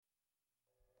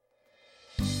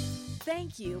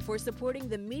Thank you for supporting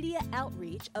the media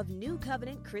outreach of New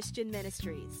Covenant Christian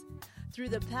Ministries. Through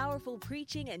the powerful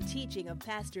preaching and teaching of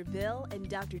Pastor Bill and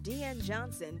Dr. Deanne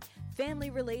Johnson, family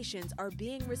relations are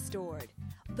being restored.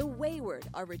 The wayward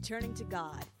are returning to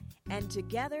God. And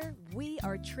together, we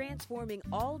are transforming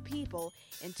all people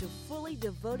into fully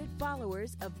devoted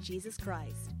followers of Jesus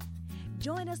Christ.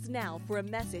 Join us now for a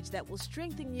message that will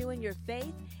strengthen you in your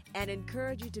faith and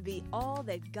encourage you to be all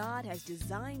that God has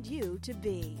designed you to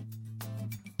be.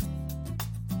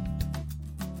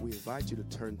 We invite you to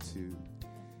turn to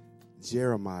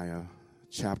Jeremiah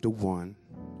chapter 1,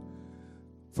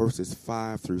 verses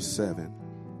 5 through 7.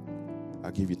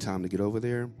 I'll give you time to get over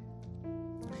there.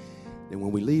 And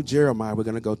when we leave Jeremiah, we're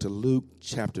going to go to Luke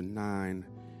chapter 9,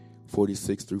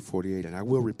 46 through 48. And I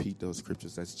will repeat those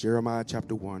scriptures. That's Jeremiah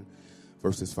chapter 1,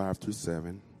 verses 5 through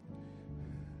 7.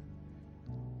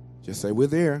 Just say, we're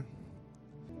there.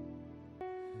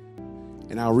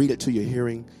 And I'll read it to your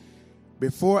hearing.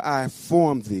 Before I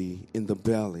formed thee in the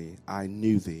belly, I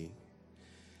knew thee.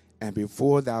 And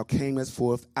before thou camest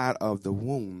forth out of the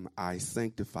womb, I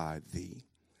sanctified thee.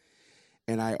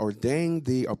 And I ordained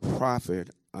thee a prophet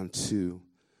unto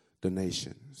the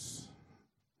nations.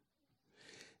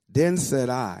 Then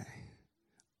said I,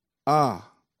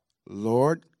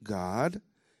 Lord God,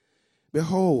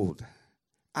 behold,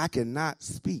 I cannot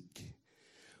speak,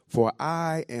 for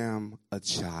I am a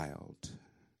child.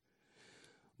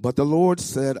 But the Lord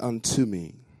said unto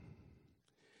me,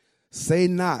 say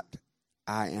not,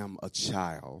 I am a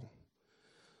child,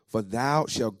 for thou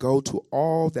shalt go to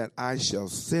all that I shall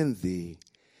send thee,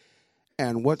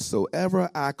 and whatsoever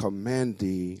I command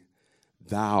thee,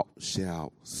 thou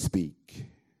shalt speak.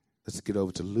 Let's get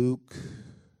over to Luke,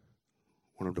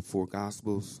 one of the four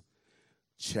Gospels,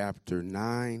 chapter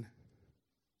 9.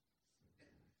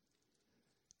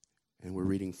 And we're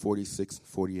reading 46 and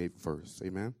 48 verse.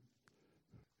 Amen.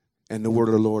 And the word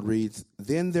of the Lord reads,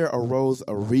 Then there arose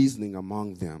a reasoning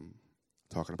among them,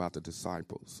 talking about the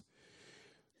disciples,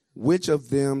 which of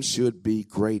them should be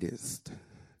greatest?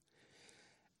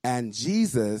 And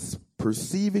Jesus,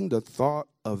 perceiving the thought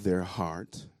of their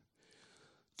heart,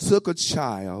 took a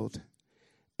child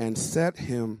and set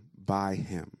him by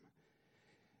him,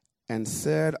 and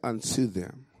said unto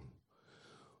them,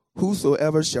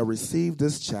 Whosoever shall receive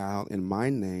this child in my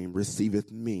name receiveth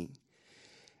me,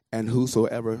 and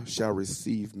whosoever shall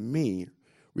receive me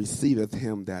receiveth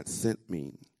him that sent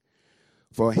me.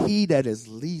 For he that is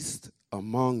least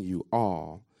among you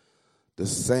all, the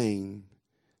same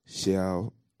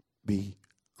shall be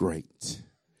great.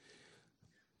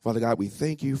 Father God, we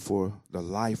thank you for the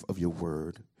life of your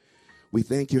word. We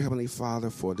thank you, Heavenly Father,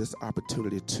 for this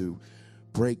opportunity to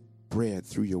break bread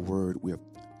through your word with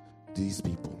these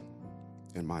people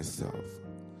and myself.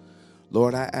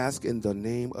 Lord, I ask in the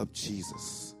name of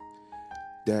Jesus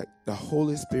that the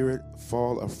Holy Spirit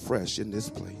fall afresh in this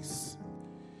place.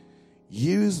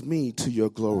 Use me to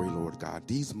your glory, Lord God,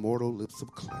 these mortal lips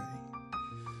of clay.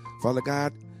 Father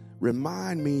God,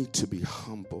 remind me to be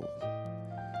humble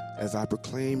as I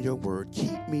proclaim your word.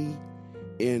 Keep me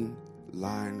in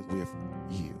line with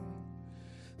you.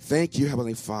 Thank you,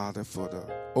 Heavenly Father, for the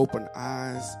open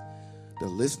eyes, the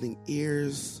listening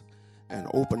ears, and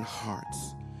open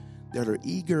hearts that are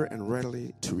eager and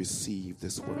ready to receive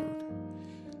this word.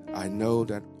 I know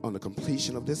that on the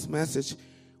completion of this message,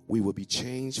 we will be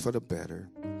changed for the better.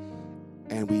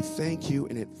 And we thank you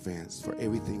in advance for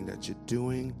everything that you're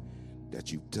doing,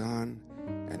 that you've done,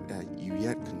 and that you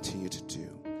yet continue to do.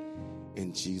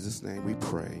 In Jesus' name we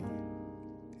pray.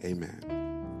 Amen.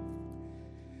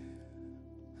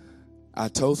 I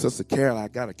told Sister Carol I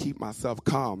got to keep myself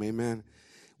calm. Amen.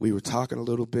 We were talking a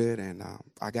little bit, and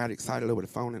I got excited over the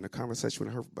phone in a conversation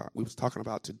with her about we was talking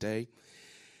about today.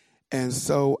 And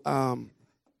so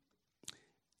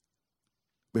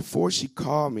before she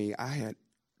called me, I had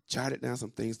jotted down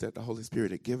some things that the Holy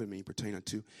Spirit had given me pertaining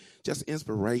to just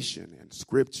inspiration and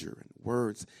scripture and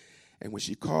words. And when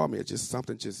she called me, it just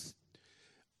something just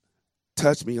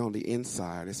touched me on the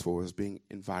inside as far as being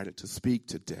invited to speak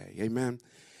today. Amen.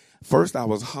 First, I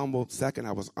was humbled. Second,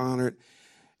 I was honored.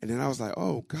 And then I was like,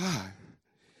 oh, God,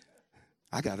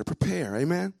 I got to prepare.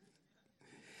 Amen.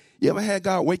 You ever had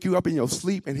God wake you up in your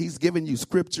sleep and he's giving you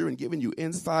scripture and giving you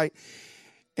insight?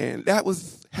 And that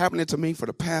was happening to me for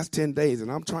the past 10 days.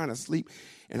 And I'm trying to sleep.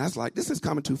 And I was like, this is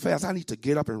coming too fast. I need to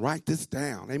get up and write this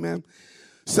down. Amen.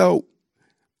 So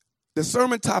the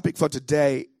sermon topic for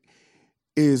today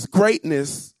is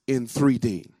greatness in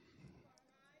 3D.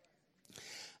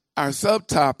 Our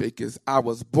subtopic is I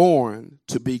was born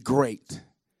to be great.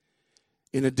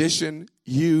 In addition,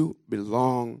 you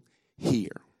belong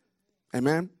here.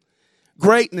 Amen.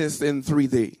 Greatness in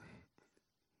 3D.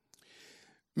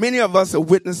 Many of us have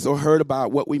witnessed or heard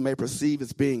about what we may perceive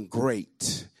as being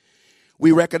great.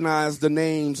 We recognize the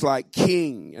names like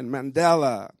King and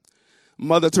Mandela,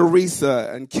 Mother Teresa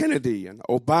and Kennedy and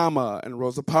Obama and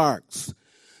Rosa Parks,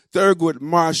 Thurgood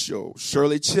Marshall,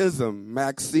 Shirley Chisholm,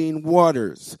 Maxine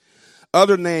Waters.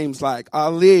 Other names like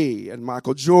Ali and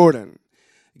Michael Jordan,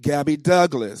 Gabby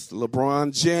Douglas,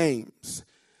 LeBron James,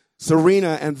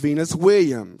 Serena and Venus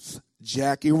Williams,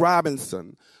 Jackie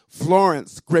Robinson,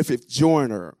 Florence Griffith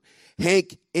Joyner,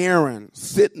 Hank Aaron,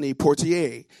 Sidney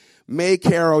Poitier, May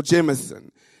Carol Jemison,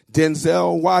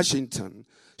 Denzel Washington,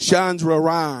 Chandra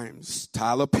Rhimes,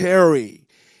 Tyler Perry,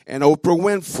 and Oprah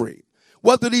Winfrey.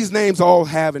 What do these names all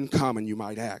have in common, you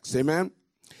might ask? Amen?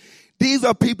 These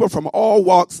are people from all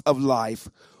walks of life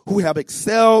who have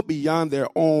excelled beyond their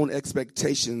own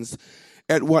expectations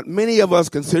at what many of us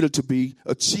consider to be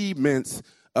achievements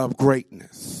of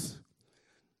greatness.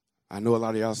 I know a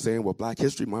lot of y'all saying, well, Black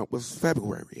History Month was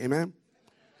February. Amen?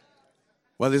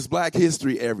 Well, it's Black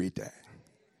History every day.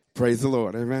 Praise the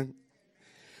Lord. Amen?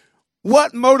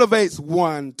 What motivates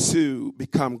one to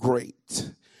become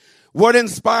great? What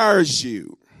inspires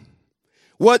you?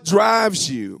 What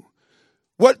drives you?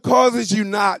 What causes you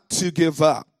not to give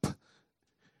up?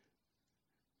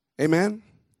 Amen?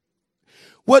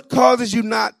 What causes you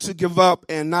not to give up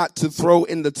and not to throw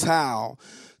in the towel?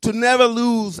 To never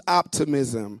lose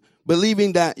optimism,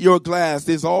 believing that your glass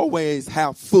is always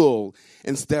half full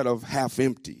instead of half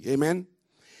empty. Amen?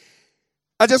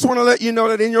 I just want to let you know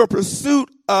that in your pursuit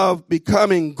of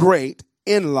becoming great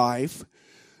in life,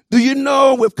 do you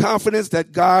know with confidence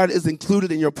that God is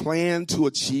included in your plan to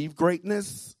achieve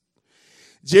greatness?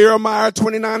 Jeremiah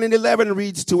 29:11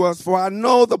 reads to us, "For I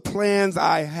know the plans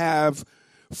I have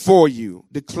for you,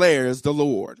 declares the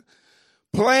Lord.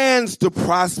 Plans to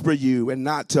prosper you and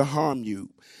not to harm you.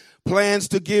 Plans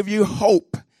to give you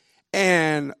hope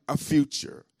and a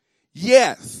future."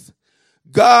 Yes,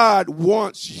 God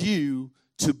wants you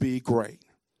to be great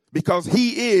because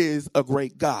he is a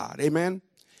great God. Amen.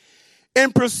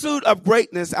 In pursuit of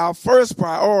greatness, our first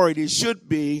priority should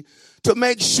be to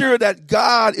make sure that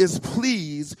God is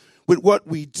pleased with what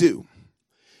we do.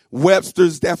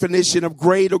 Webster's definition of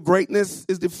great or greatness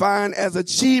is defined as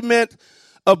achievement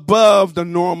above the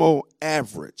normal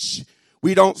average.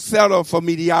 We don't settle for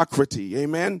mediocrity.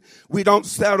 Amen. We don't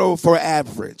settle for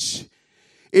average.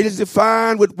 It is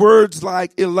defined with words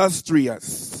like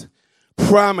illustrious,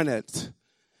 prominent,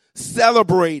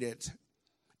 celebrated,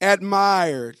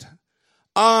 admired,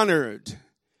 honored,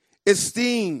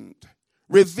 esteemed,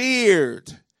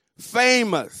 revered,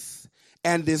 famous,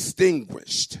 and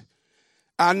distinguished.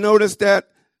 I noticed that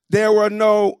there were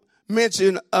no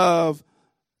mention of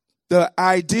the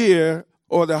idea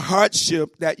or the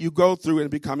hardship that you go through in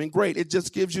becoming great. It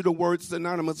just gives you the word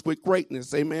synonymous with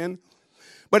greatness. Amen.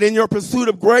 But in your pursuit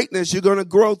of greatness, you're going to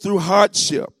grow through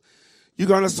hardship. You're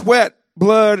going to sweat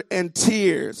blood and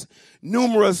tears.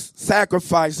 Numerous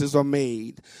sacrifices are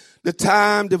made. The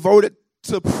time devoted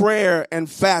to prayer and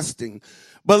fasting,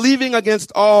 believing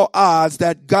against all odds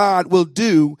that God will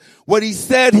do what he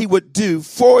said he would do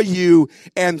for you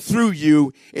and through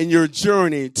you in your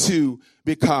journey to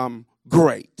become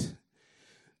great.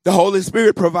 The Holy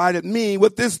Spirit provided me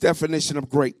with this definition of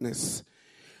greatness.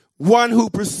 One who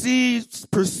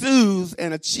pursues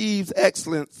and achieves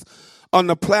excellence on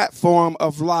the platform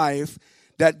of life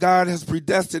that God has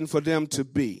predestined for them to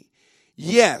be.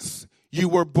 Yes, you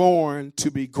were born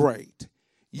to be great.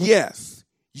 Yes,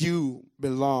 you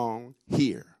belong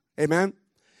here. Amen?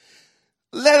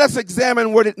 Let us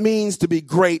examine what it means to be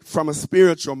great from a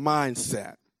spiritual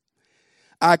mindset.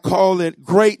 I call it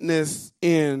greatness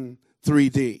in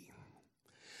 3D.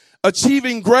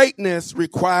 Achieving greatness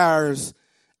requires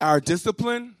our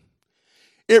discipline,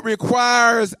 it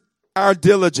requires our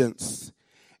diligence,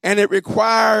 and it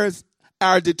requires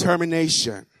our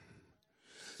determination.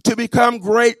 To become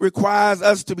great requires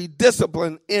us to be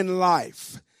disciplined in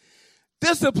life.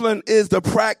 Discipline is the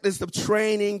practice of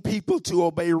training people to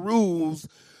obey rules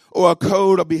or a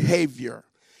code of behavior.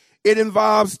 It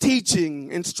involves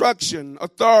teaching, instruction,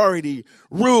 authority,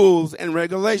 rules, and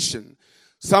regulation.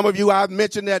 Some of you, I've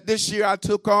mentioned that this year I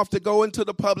took off to go into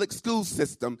the public school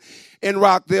system in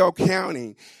Rockdale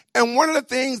County. And one of the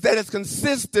things that is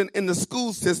consistent in the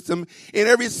school system, in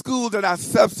every school that I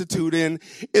substitute in,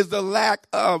 is the lack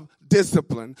of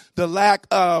discipline, the lack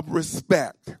of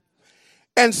respect.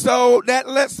 And so that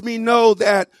lets me know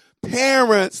that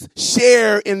parents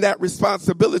share in that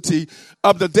responsibility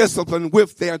of the discipline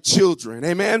with their children.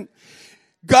 Amen.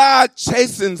 God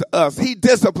chastens us. He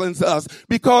disciplines us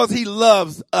because he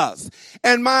loves us.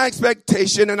 And my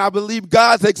expectation, and I believe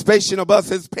God's expectation of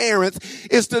us as parents,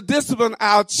 is to discipline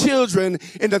our children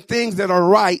in the things that are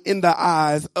right in the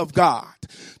eyes of God.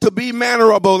 To be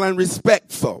mannerable and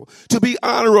respectful, to be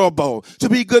honorable, to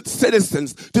be good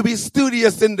citizens, to be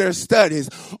studious in their studies.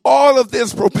 All of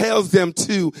this propels them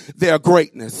to their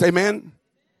greatness. Amen.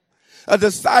 A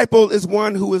disciple is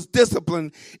one who is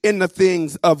disciplined in the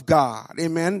things of God.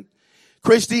 Amen.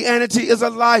 Christianity is a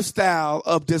lifestyle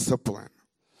of discipline.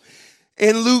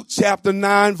 In Luke chapter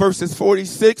 9, verses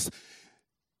 46,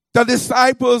 the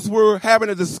disciples were having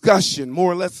a discussion,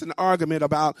 more or less an argument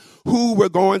about who were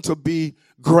going to be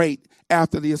great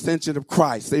after the ascension of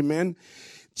Christ. Amen.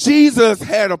 Jesus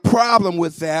had a problem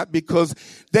with that because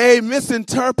they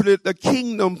misinterpreted the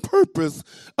kingdom purpose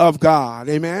of God.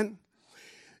 Amen.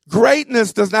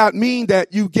 Greatness does not mean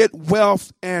that you get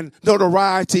wealth and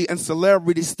notoriety and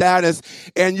celebrity status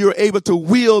and you're able to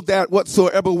wield that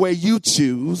whatsoever way you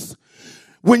choose.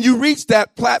 When you reach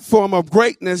that platform of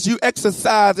greatness, you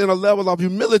exercise in a level of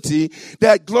humility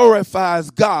that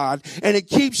glorifies God, and it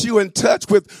keeps you in touch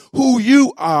with who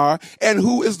you are and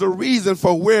who is the reason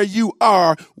for where you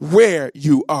are.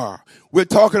 We're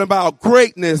talking about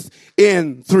greatness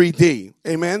in 3D.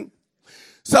 Amen.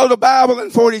 So the Bible in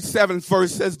 47th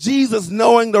verse says, Jesus,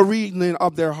 knowing the reasoning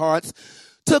of their hearts,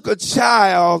 took a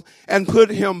child and put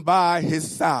him by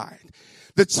his side.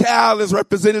 The child is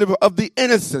representative of the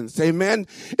innocence. Amen.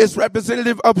 It's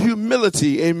representative of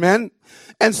humility. Amen.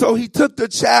 And so he took the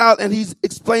child and he's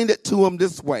explained it to him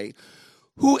this way.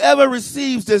 Whoever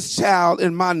receives this child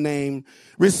in my name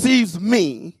receives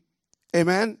me.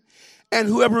 Amen. And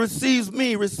whoever receives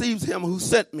me receives him who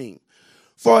sent me.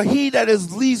 For he that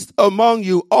is least among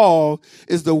you all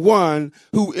is the one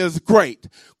who is great.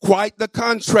 Quite the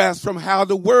contrast from how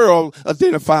the world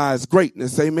identifies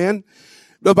greatness. Amen.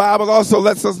 The Bible also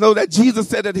lets us know that Jesus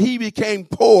said that he became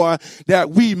poor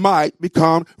that we might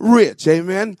become rich.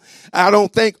 Amen. I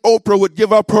don't think Oprah would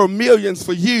give up her millions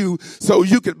for you so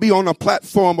you could be on a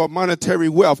platform of monetary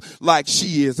wealth like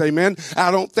she is. Amen.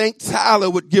 I don't think Tyler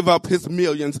would give up his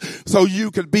millions so you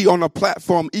could be on a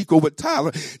platform equal with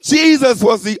Tyler. Jesus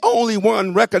was the only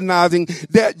one recognizing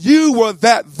that you were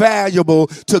that valuable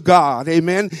to God.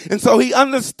 Amen. And so he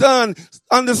understood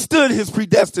his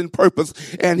predestined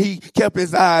purpose, and he kept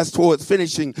his eyes towards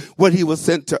finishing what he was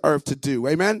sent to earth to do.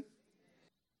 Amen.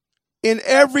 In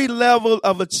every level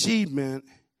of achievement,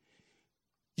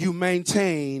 you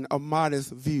maintain a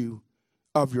modest view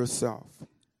of yourself.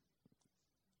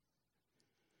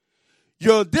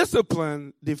 Your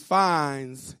discipline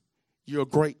defines your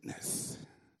greatness.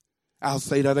 I'll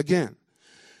say that again.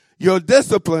 Your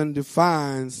discipline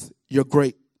defines your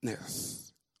greatness.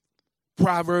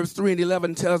 Proverbs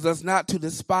 3:11 tells us not to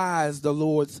despise the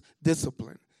Lord's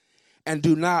discipline and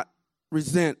do not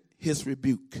resent his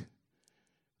rebuke.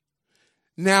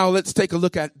 Now let's take a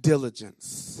look at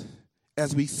diligence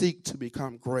as we seek to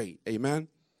become great. Amen.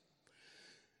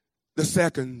 The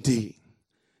second D.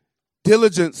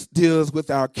 Diligence deals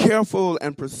with our careful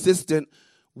and persistent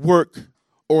work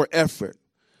or effort.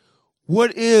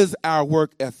 What is our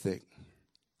work ethic?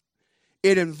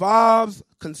 It involves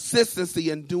consistency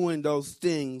in doing those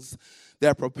things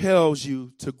that propels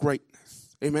you to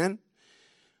greatness. Amen.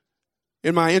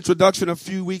 In my introduction a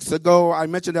few weeks ago, I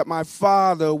mentioned that my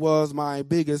father was my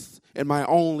biggest and my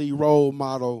only role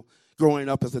model growing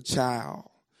up as a child.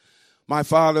 My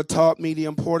father taught me the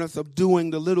importance of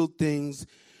doing the little things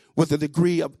with a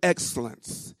degree of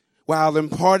excellence, while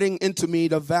imparting into me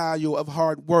the value of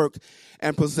hard work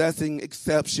and possessing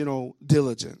exceptional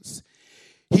diligence.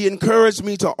 He encouraged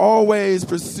me to always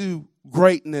pursue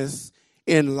greatness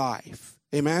in life.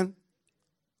 Amen.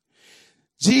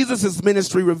 Jesus'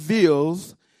 ministry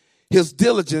reveals his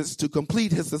diligence to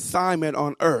complete his assignment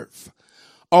on earth.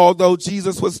 Although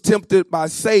Jesus was tempted by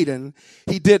Satan,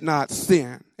 he did not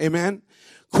sin. Amen.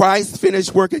 Christ's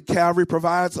finished work at Calvary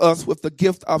provides us with the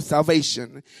gift of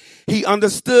salvation. He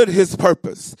understood his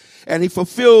purpose and he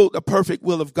fulfilled the perfect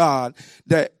will of God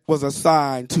that was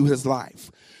assigned to his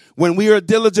life. When we are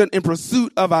diligent in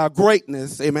pursuit of our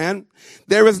greatness, amen,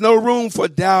 there is no room for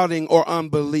doubting or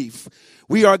unbelief.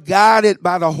 We are guided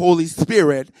by the Holy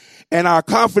Spirit, and our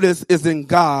confidence is in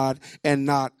God and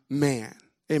not man.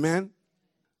 Amen.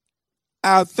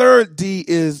 Our third D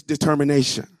is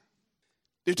determination.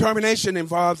 Determination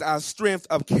involves our strength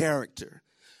of character,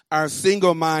 our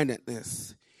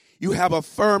single-mindedness. You have a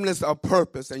firmness of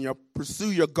purpose and you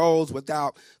pursue your goals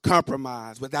without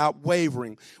compromise, without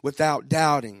wavering, without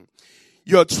doubting.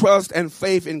 Your trust and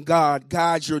faith in God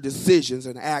guides your decisions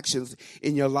and actions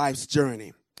in your life's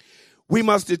journey. we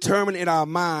must determine in our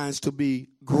minds to be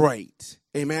great.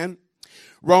 Amen.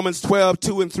 Romans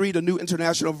 12:2-3, the New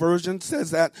International Version,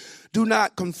 says that, do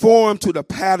not conform to the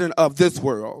pattern of this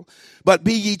world, but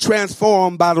be ye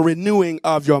transformed by the renewing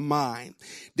of your mind.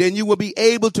 Then you will be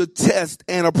able to test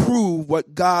and approve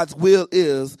what God's will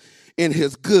is in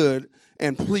his good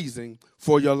and pleasing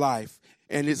for your life.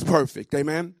 And it's perfect.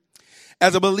 Amen.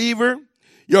 As a believer,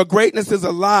 your greatness is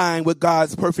aligned with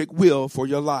God's perfect will for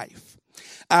your life.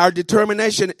 Our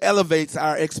determination elevates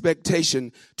our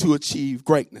expectation to achieve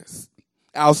greatness.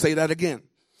 I'll say that again.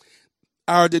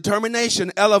 Our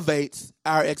determination elevates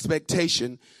our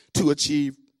expectation to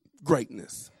achieve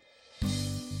greatness.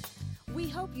 We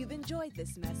hope you've enjoyed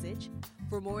this message.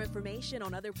 For more information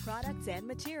on other products and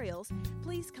materials,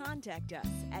 please contact us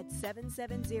at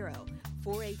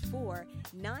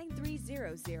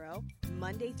 770-484-9300,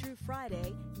 Monday through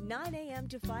Friday, 9 a.m.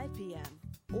 to 5 p.m.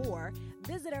 Or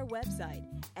visit our website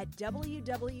at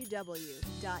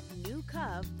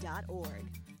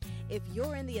www.newcov.org. If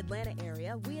you're in the Atlanta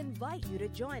area, we invite you to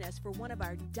join us for one of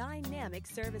our dynamic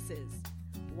services.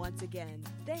 Once again,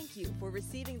 thank you for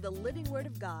receiving the living Word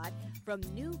of God from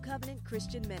New Covenant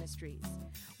Christian Ministries,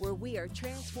 where we are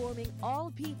transforming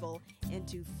all people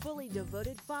into fully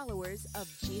devoted followers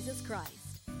of Jesus Christ.